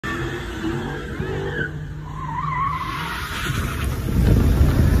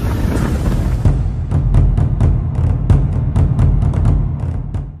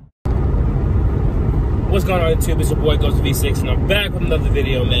going on YouTube? It's your boy Ghosty V6, and I'm back with another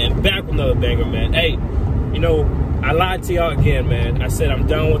video, man. Back with another banger, man. Hey, you know, I lied to y'all again, man. I said I'm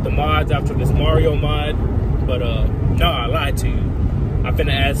done with the mods after this Mario mod, but no, I lied to you. I'm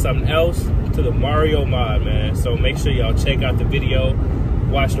finna add something else to the Mario mod, man. So make sure y'all check out the video,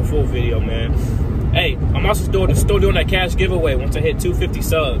 watch the full video, man. Hey, I'm also still doing that cash giveaway once I hit 250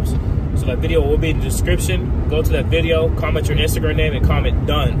 subs. So that video will be in the description. Go to that video, comment your Instagram name, and comment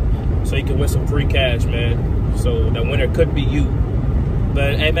done, so you can win some free cash, man. So that winner could be you.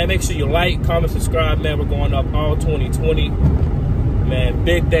 But hey, man, make sure you like, comment, subscribe, man. We're going up all 2020, man.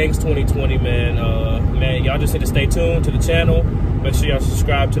 Big things 2020, man. Man, y'all just need to stay tuned to the channel. Make sure y'all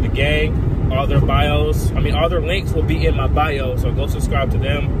subscribe to the gang. All their bios, all their links will be in my bio, so go subscribe to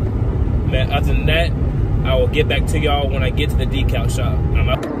them, man. Other than that, I will get back to y'all when I get to the decal shop. I'm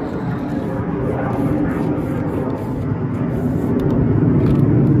out.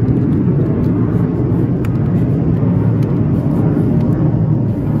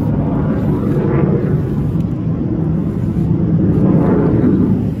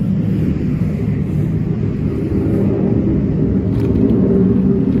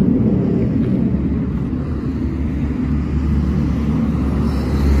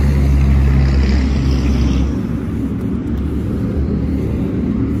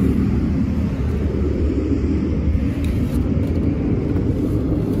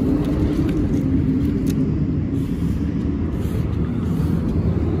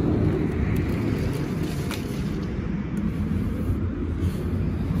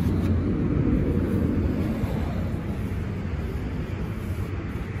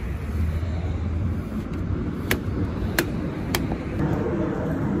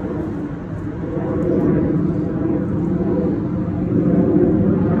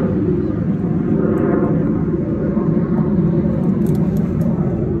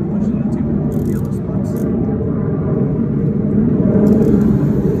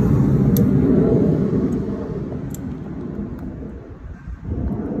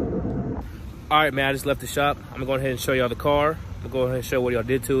 All right, man, I just left the shop. I'm gonna go ahead and show y'all the car. I'm gonna go ahead and show what y'all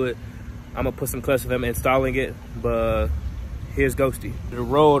did to it. I'm gonna put some clips of them installing it, but here's Ghosty. The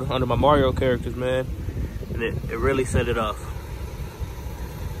road under my Mario characters, man, and it really set it off.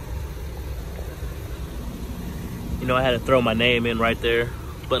 You know, I had to throw my name in right there,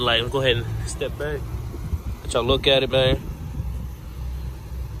 but like, let's go ahead and step back. Let y'all look at it, man.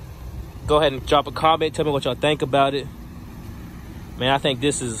 Go ahead and drop a comment. Tell me what y'all think about it. Man, I think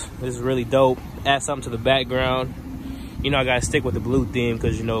this is really dope. Add something to the background. You know, I gotta stick with the blue theme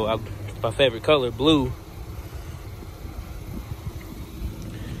because, you know, my favorite color, blue.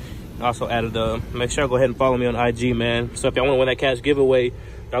 Also added, make sure y'all go ahead and follow me on IG, man. So if y'all want to win that cash giveaway,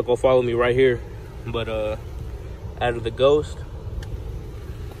 y'all go follow me right here. But added the ghost.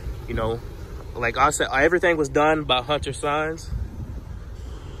 You know, like I said, everything was done by Hunter Signs.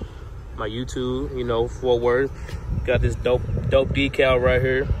 My YouTube, you know, Fort Worth. Got this dope decal right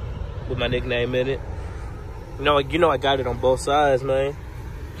here with my nickname in it. You know I got it on both sides, man.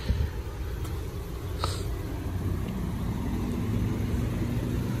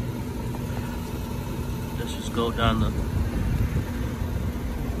 Let's just go down the...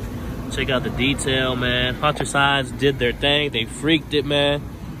 Check out the detail, man. Hunter Signs did their thing. They freaked it, man.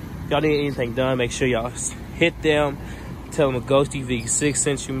 If y'all need anything done, make sure y'all hit them. Tell them a Ghosty V6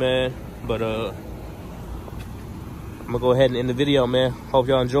 sent you, man. But I'm gonna go ahead and end the video, man. Hope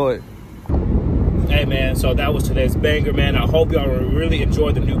y'all enjoy it. Hey, man, so that was today's banger, man. I hope y'all really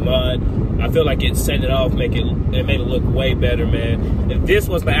enjoyed the new mod. I feel like it set it off, it made it look way better, man. If this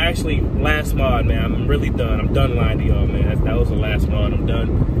was the actually last mod, man, I'm really done. I'm done lying to y'all, man. That was the last mod. I'm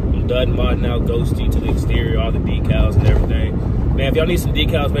done modding out Ghosty to the exterior, all the decals and everything. Man, if y'all need some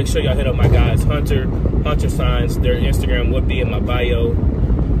decals, make sure y'all hit up my guys, Hunter Signs. Their Instagram would be in my bio.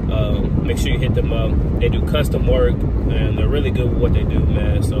 Make sure you hit them up. They do custom work, and they're really good with what they do,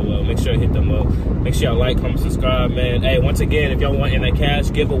 man. So make sure you hit them up. Make sure y'all like, comment, subscribe, man. Hey, once again, if y'all want in that cash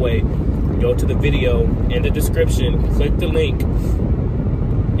giveaway, go to the video in the description, click the link,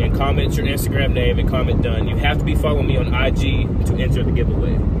 and comment your Instagram name and comment done. You have to be following me on IG to enter the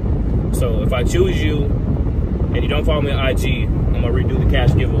giveaway. So if I choose you and you don't follow me on IG, I'm gonna redo the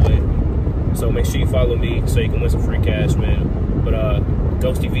cash giveaway. So make sure you follow me so you can win some free cash, man. But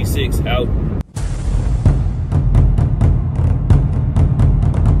Ghosty V6 out.